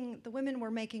women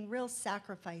were making real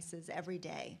sacrifices every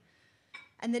day.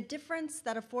 And the difference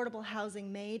that affordable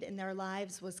housing made in their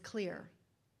lives was clear.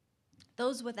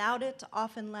 Those without it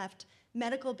often left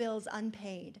medical bills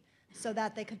unpaid so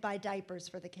that they could buy diapers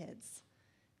for the kids.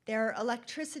 Their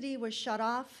electricity was shut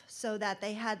off so that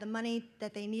they had the money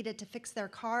that they needed to fix their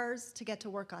cars to get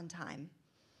to work on time.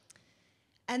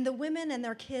 And the women and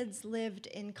their kids lived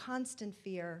in constant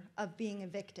fear of being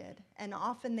evicted, and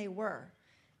often they were,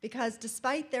 because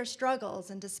despite their struggles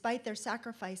and despite their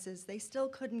sacrifices, they still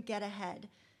couldn't get ahead,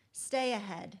 stay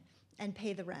ahead, and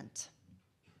pay the rent.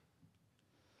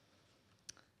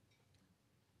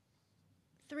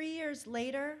 3 years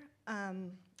later,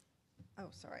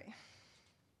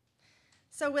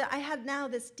 So I had now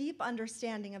this deep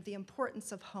understanding of the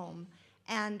importance of home,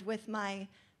 and with my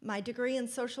degree in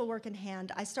social work in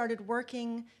hand, I started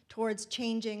working towards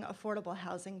changing affordable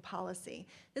housing policy.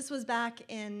 This was back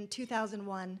in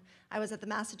 2001. I was at the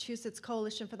Massachusetts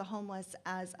Coalition for the Homeless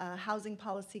as a housing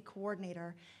policy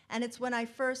coordinator, and it's when I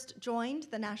first joined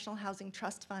the National Housing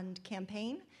Trust Fund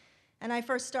campaign, and I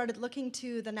first started looking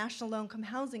to the National Low-Income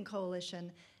Housing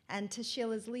Coalition and to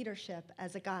Sheila's leadership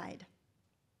as a guide.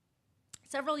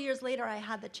 Several years later, I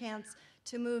had the chance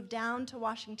to move down to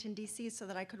Washington, D.C. so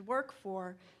that I could work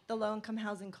for the Low-Income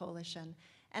Housing Coalition.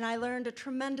 And I learned a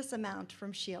tremendous amount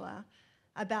from Sheila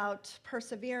about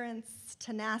perseverance,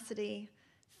 tenacity,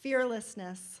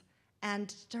 fearlessness,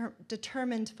 and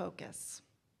determined focus.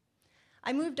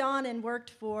 I moved on and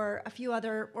worked for a few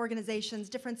other organizations,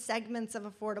 different segments of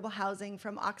affordable housing,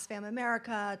 from Oxfam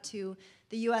America to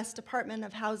the U.S. Department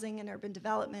of Housing and Urban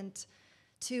Development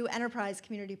to Enterprise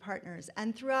Community Partners.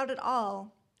 And throughout it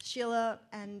all, Sheila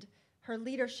and her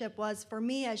leadership was, for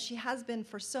me, as she has been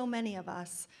for so many of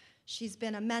us, she's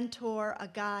been a mentor, a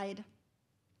guide,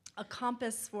 a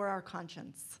compass for our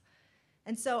conscience.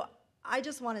 And so I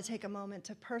just want to take a moment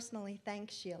to personally thank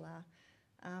Sheila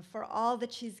for all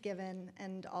that she's given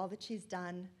and all that she's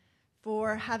done,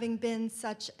 for having been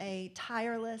such a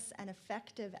tireless and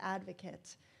effective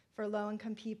advocate for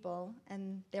low-income people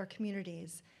and their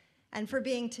communities, and for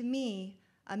being, to me,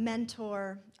 a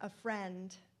mentor, a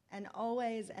friend, and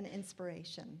always an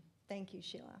inspiration. Thank you,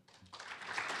 Sheila.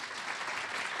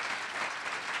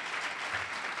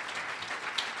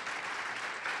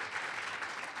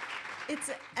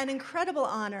 It's an incredible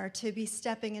honor to be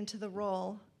stepping into the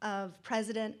role of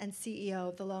President and CEO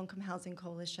of the Low-Income Housing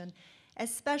Coalition,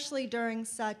 especially during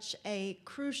such a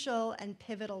crucial and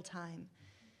pivotal time.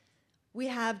 We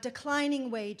have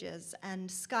declining wages and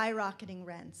skyrocketing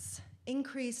rents,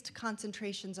 increased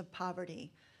concentrations of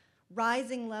poverty,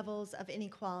 rising levels of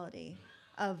inequality,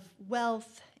 of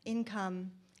wealth,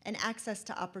 income, and access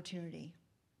to opportunity.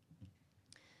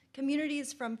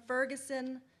 Communities from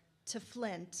Ferguson to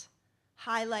Flint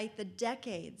highlight the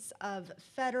decades of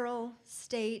federal,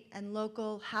 state, and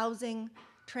local housing,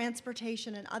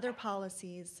 transportation, and other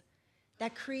policies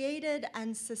that created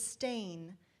and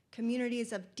sustain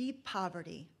communities of deep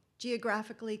poverty,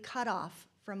 geographically cut off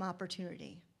from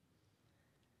opportunity.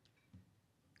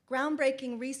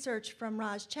 Groundbreaking research from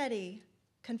Raj Chetty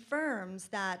confirms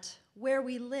that where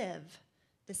we live,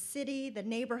 the city, the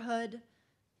neighborhood,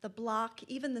 the block,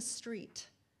 even the street,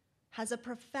 has a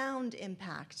profound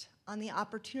impact on the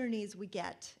opportunities we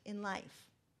get in life.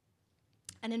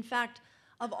 And in fact,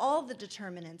 of all the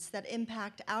determinants that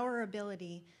impact our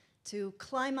ability to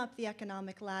climb up the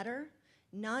economic ladder,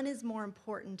 none is more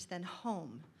important than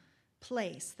home,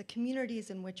 place, the communities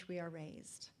in which we are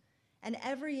raised. And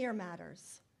every year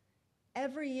matters.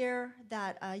 Every year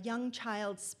that a young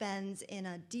child spends in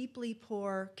a deeply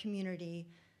poor community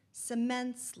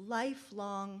cements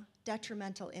lifelong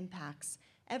detrimental impacts,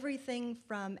 everything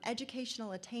from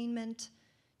educational attainment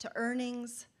to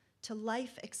earnings to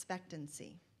life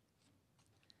expectancy.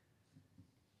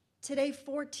 Today,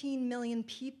 14 million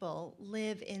people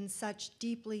live in such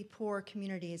deeply poor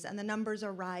communities, and the numbers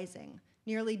are rising,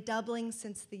 nearly doubling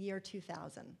since the year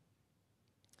 2000.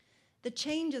 The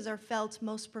changes are felt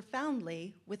most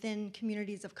profoundly within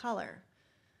communities of color.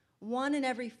 1 in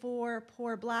every 4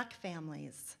 poor Black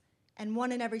families and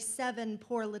 1 in every 7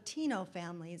 poor Latino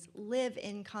families live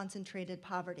in concentrated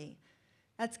poverty.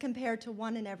 That's compared to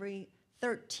 1 in every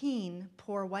 13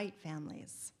 poor white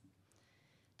families.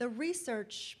 The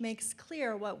research makes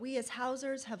clear what we as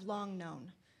housers have long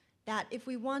known, that if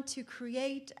we want to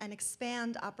create and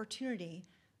expand opportunity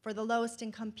for the lowest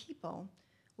income people,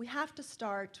 we have to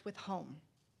start with home.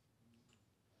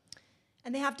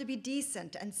 And they have to be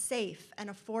decent and safe and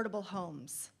affordable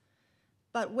homes.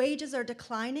 But wages are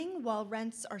declining while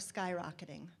rents are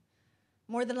skyrocketing.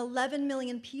 More than 11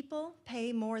 million people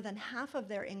pay more than half of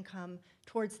their income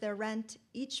towards their rent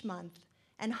each month,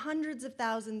 and hundreds of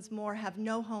thousands more have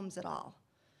no homes at all.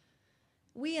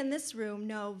 We in this room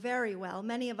know very well,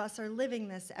 many of us are living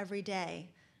this every day.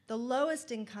 The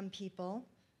lowest income people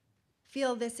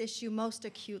feel this issue most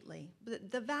acutely.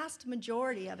 The vast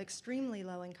majority of extremely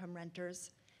low income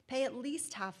renters pay at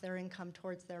least half their income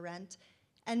towards their rent,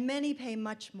 and many pay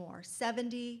much more,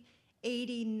 70,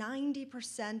 80,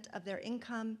 90% of their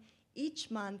income each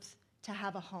month to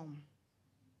have a home.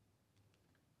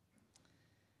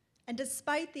 And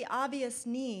despite the obvious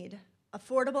need,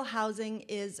 affordable housing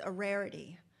is a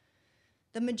rarity.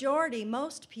 The majority,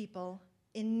 most people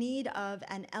in need of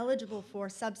and eligible for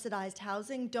subsidized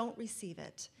housing don't receive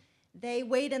it. They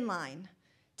wait in line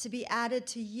to be added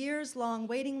to years-long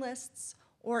waiting lists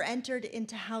or entered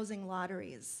into housing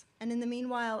lotteries, and in the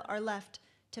meanwhile are left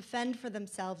to fend for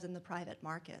themselves in the private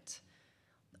market.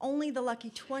 Only the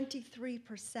lucky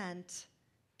 23%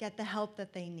 get the help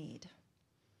that they need.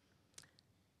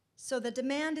 So the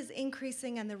demand is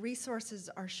increasing and the resources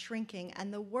are shrinking,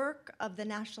 and the work of the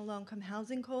National Low-Income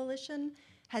Housing Coalition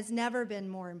has never been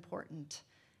more important.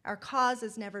 Our cause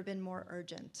has never been more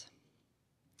urgent.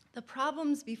 The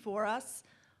problems before us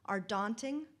are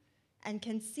daunting and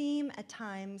can seem at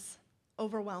times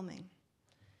overwhelming.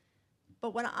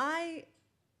 But when I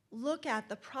look at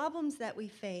the problems that we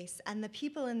face and the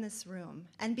people in this room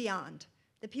and beyond,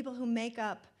 the people who make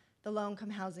up the Low-Income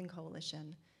Housing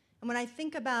Coalition, and when I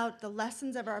think about the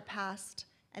lessons of our past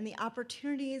and the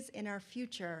opportunities in our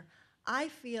future, I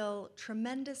feel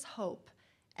tremendous hope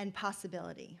and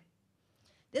possibility.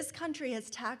 This country has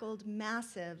tackled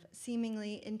massive,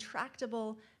 seemingly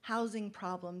intractable housing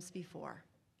problems before.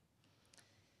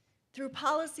 Through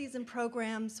policies and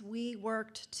programs, we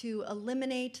worked to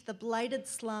eliminate the blighted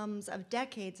slums of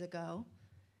decades ago,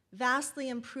 vastly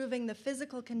improving the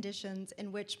physical conditions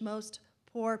in which most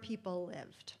poor people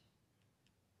lived.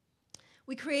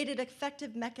 We created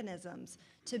effective mechanisms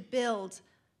to build,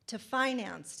 to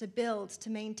finance, to build, to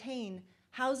maintain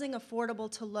housing affordable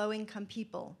to low-income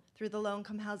people through the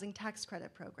Low-Income Housing Tax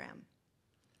Credit Program.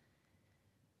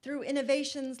 Through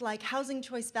innovations like housing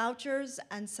choice vouchers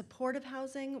and supportive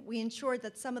housing, we ensured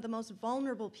that some of the most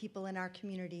vulnerable people in our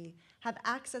community have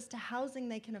access to housing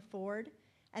they can afford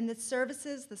and the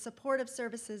services, the supportive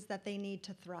services that they need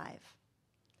to thrive.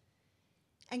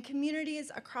 And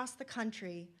communities across the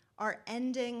country are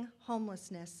ending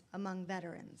homelessness among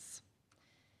veterans.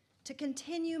 To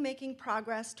continue making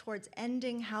progress towards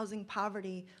ending housing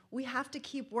poverty, we have to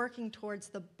keep working towards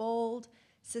the bold,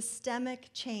 systemic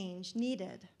change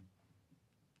needed.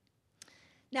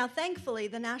 Now, thankfully,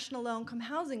 the National Low-Income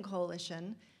Housing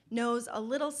Coalition knows a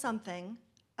little something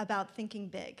about thinking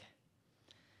big.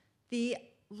 The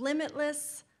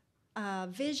limitless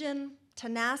vision,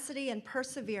 tenacity, and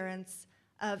perseverance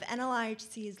of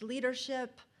NLIHC's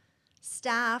leadership,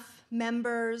 staff,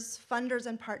 members, funders,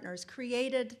 and partners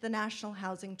created the National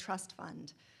Housing Trust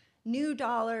Fund, new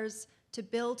dollars to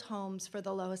build homes for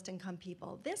the lowest income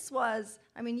people. This was,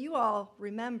 I mean, you all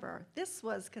remember, this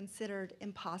was considered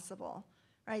impossible,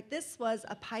 right? This was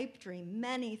a pipe dream.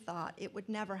 Many thought it would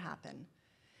never happen.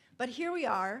 But here we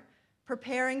are,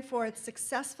 preparing for its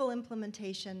successful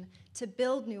implementation to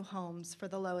build new homes for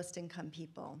the lowest income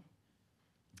people.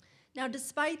 Now,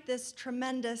 despite this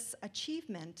tremendous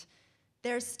achievement,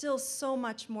 there's still so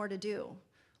much more to do.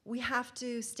 We have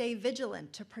to stay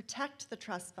vigilant to protect the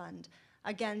trust fund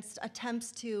against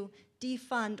attempts to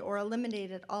defund or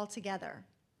eliminate it altogether.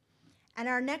 And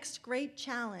our next great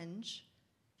challenge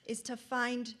is to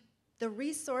find the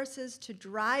resources to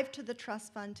drive to the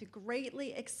trust fund to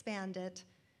greatly expand it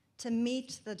to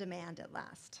meet the demand at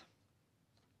last.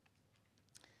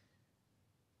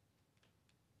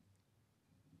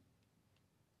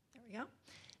 There we go.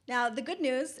 Now, the good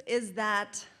news is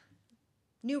that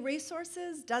new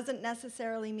resources doesn't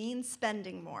necessarily mean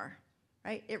spending more,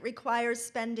 right? It requires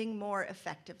spending more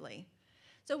effectively.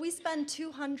 So we spend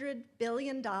 $200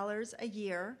 billion a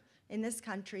year in this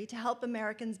country to help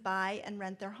Americans buy and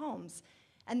rent their homes.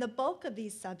 And the bulk of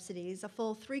these subsidies, a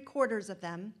full 3/4 of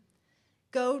them,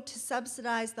 go to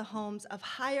subsidize the homes of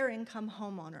higher income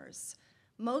homeowners,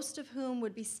 most of whom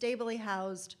would be stably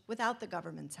housed without the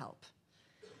government's help.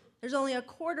 There's only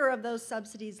 1/4 of those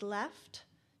subsidies left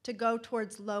to go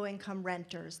towards low-income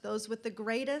renters, those with the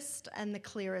greatest and the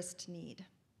clearest need.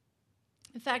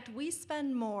 In fact, we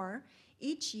spend more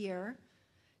each year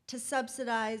to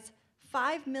subsidize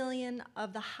 5 million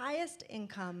of the highest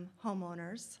income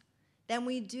homeowners than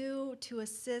we do to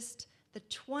assist the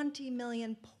 20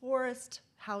 million poorest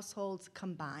households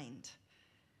combined.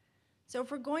 So if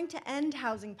we're going to end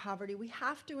housing poverty, we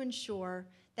have to ensure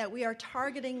that we are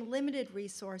targeting limited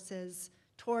resources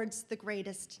towards the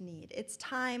greatest need. It's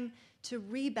time to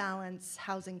rebalance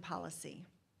housing policy.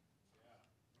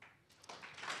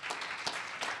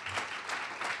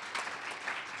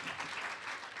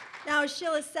 Now, as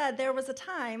Sheila said, there was a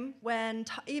time when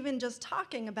even just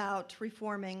talking about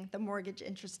reforming the mortgage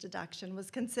interest deduction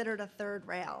was considered a third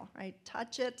rail, right?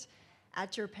 Touch it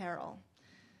at your peril.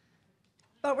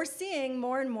 But we're seeing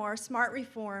more and more smart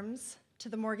reforms to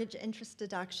the mortgage interest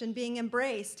deduction being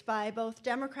embraced by both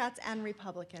Democrats and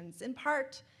Republicans, in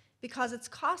part because its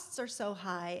costs are so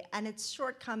high and its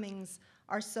shortcomings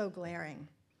are so glaring.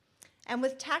 And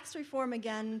with tax reform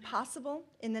again possible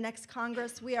in the next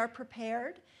Congress, we are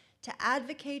prepared to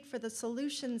advocate for the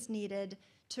solutions needed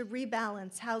to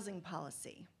rebalance housing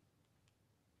policy.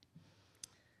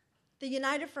 The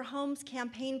United for Homes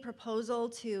campaign proposal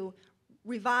to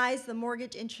revise the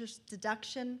mortgage interest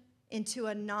deduction into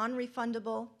a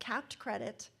non-refundable capped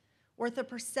credit worth a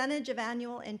percentage of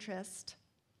annual interest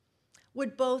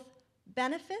would both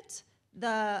benefit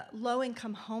the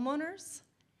low-income homeowners,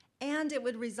 and it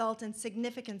would result in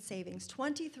significant savings,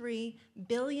 $23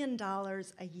 billion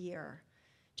a year.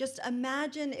 Just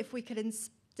imagine if we could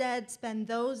instead spend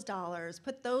those dollars,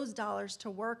 put those dollars to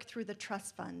work through the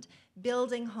trust fund,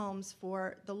 building homes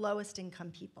for the lowest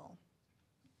income people.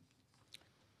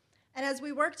 And as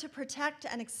we work to protect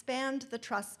and expand the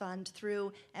trust fund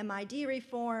through MID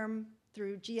reform,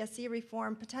 through GSE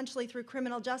reform, potentially through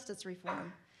criminal justice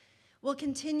reform, we'll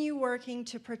continue working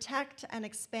to protect and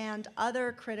expand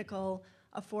other critical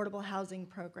affordable housing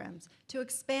programs, to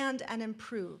expand and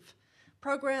improve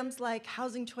programs like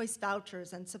housing choice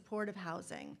vouchers and supportive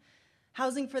housing,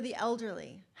 housing for the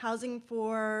elderly, housing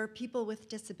for people with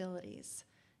disabilities,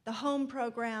 the home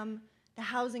program, the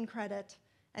housing credit,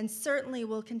 and certainly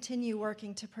we'll continue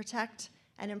working to protect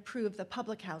and improve the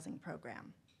public housing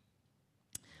program.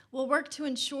 We'll work to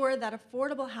ensure that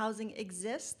affordable housing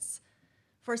exists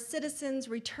for citizens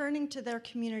returning to their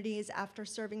communities after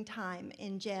serving time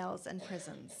in jails and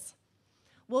prisons.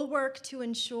 We'll work to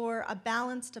ensure a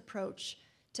balanced approach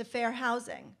to fair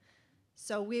housing.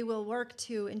 So we will work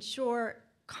to ensure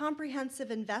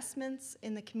comprehensive investments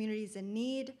in the communities in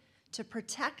need, to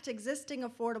protect existing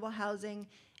affordable housing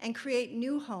and create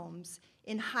new homes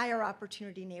in higher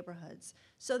opportunity neighborhoods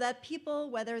so that people,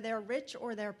 whether they're rich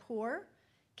or they're poor,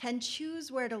 can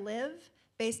choose where to live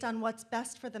based on what's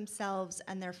best for themselves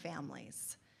and their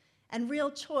families. And real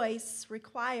choice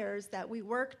requires that we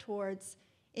work towards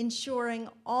ensuring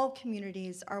all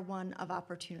communities are one of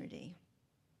opportunity.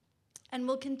 And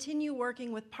we'll continue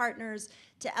working with partners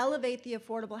to elevate the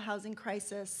affordable housing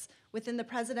crisis within the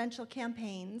presidential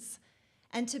campaigns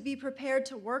and to be prepared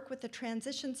to work with the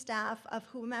transition staff of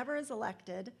whomever is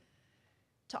elected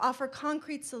to offer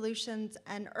concrete solutions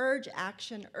and urge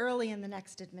action early in the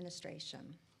next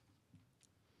administration.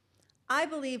 I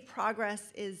believe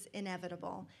progress is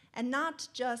inevitable, and not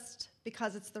just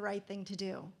because it's the right thing to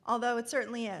do, although it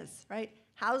certainly is, right?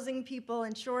 Housing people,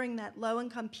 ensuring that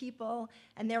low-income people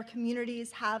and their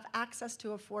communities have access to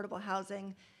affordable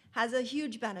housing has a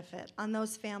huge benefit on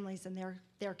those families and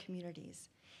their communities.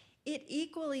 It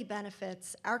equally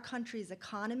benefits our country's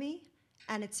economy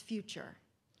and its future.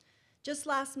 Just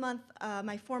last month,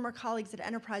 my former colleagues at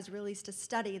Enterprise released a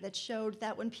study that showed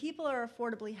that when people are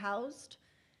affordably housed,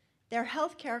 their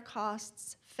healthcare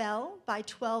costs fell by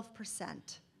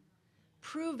 12%,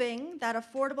 proving that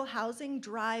affordable housing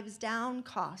drives down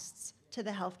costs to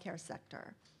the healthcare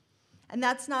sector. And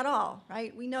that's not all,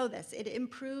 right? We know this. It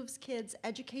improves kids'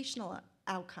 educational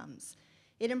outcomes.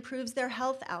 It improves their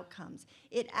health outcomes.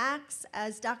 It acts,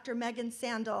 as Dr. Megan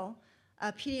Sandel,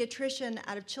 a pediatrician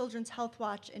out of Children's Health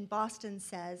Watch in Boston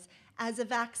says, as a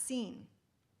vaccine,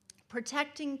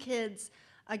 protecting kids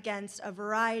against a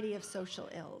variety of social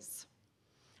ills.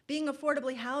 Being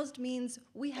affordably housed means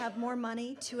we have more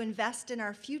money to invest in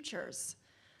our futures.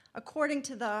 According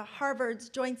to the Harvard's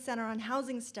Joint Center on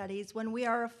Housing Studies, when we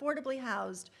are affordably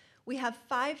housed, we have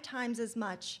 5 times as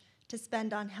much to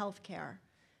spend on health care,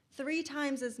 3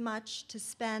 times as much to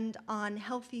spend on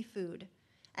healthy food,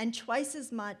 and twice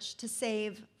as much to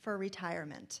save for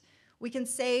retirement. We can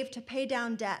save to pay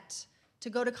down debt, to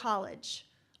go to college,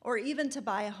 or even to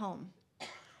buy a home.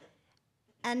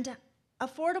 And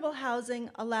affordable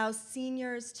housing allows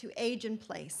seniors to age in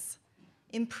place,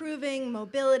 improving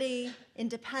mobility,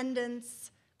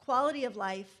 independence, quality of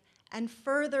life, and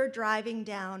further driving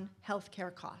down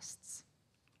healthcare costs.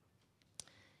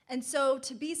 And so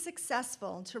to be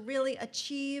successful, to really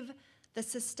achieve the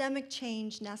systemic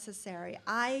change necessary,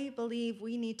 I believe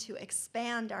we need to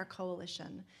expand our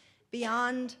coalition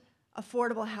beyond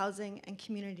affordable housing and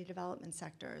community development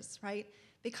sectors, right?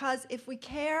 Because if we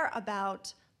care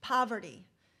about poverty,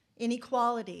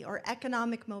 inequality, or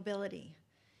economic mobility,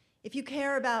 if you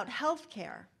care about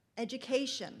healthcare,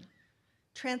 education,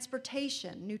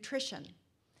 transportation, nutrition,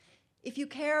 if you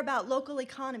care about local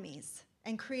economies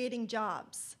and creating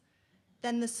jobs,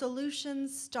 then the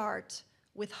solutions start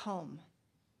with home.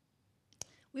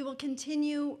 We will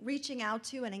continue reaching out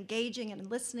to and engaging and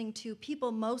listening to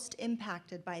people most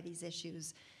impacted by these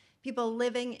issues, people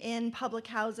living in public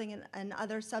housing and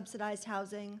other subsidized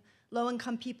housing,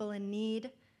 low-income people in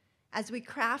need, as we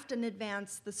craft and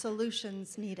advance the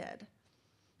solutions needed.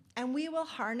 And we will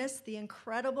harness the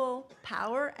incredible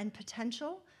power and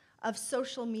potential of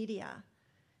social media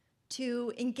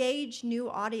to engage new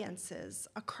audiences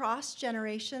across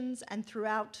generations and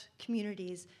throughout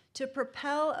communities to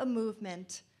propel a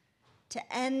movement to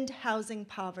end housing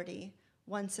poverty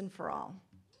once and for all.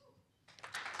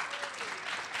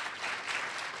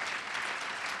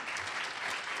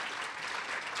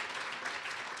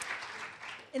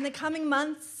 In the coming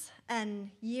months and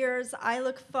years, I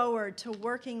look forward to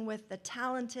working with the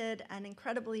talented and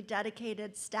incredibly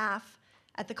dedicated staff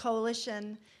at the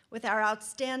Coalition, with our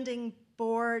outstanding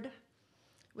board,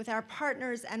 with our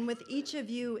partners, and with each of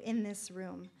you in this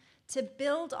room to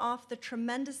build off the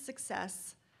tremendous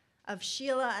success of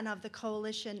Sheila and of the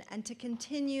Coalition, and to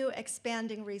continue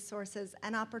expanding resources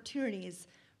and opportunities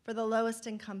for the lowest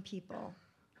income people.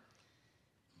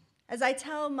 As I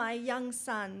tell my young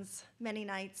sons many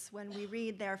nights when we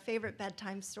read their favorite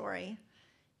bedtime story,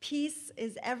 peace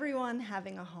is everyone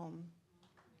having a home.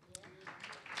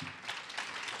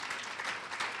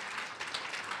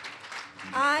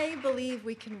 I believe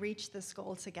we can reach this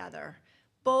goal together.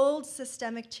 Bold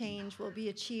systemic change will be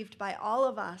achieved by all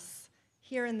of us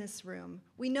here in this room.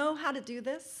 We know how to do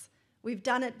this. We've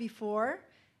done it before,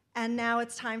 and now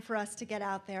it's time for us to get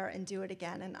out there and do it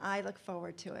again, and I look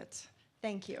forward to it.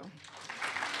 Thank you.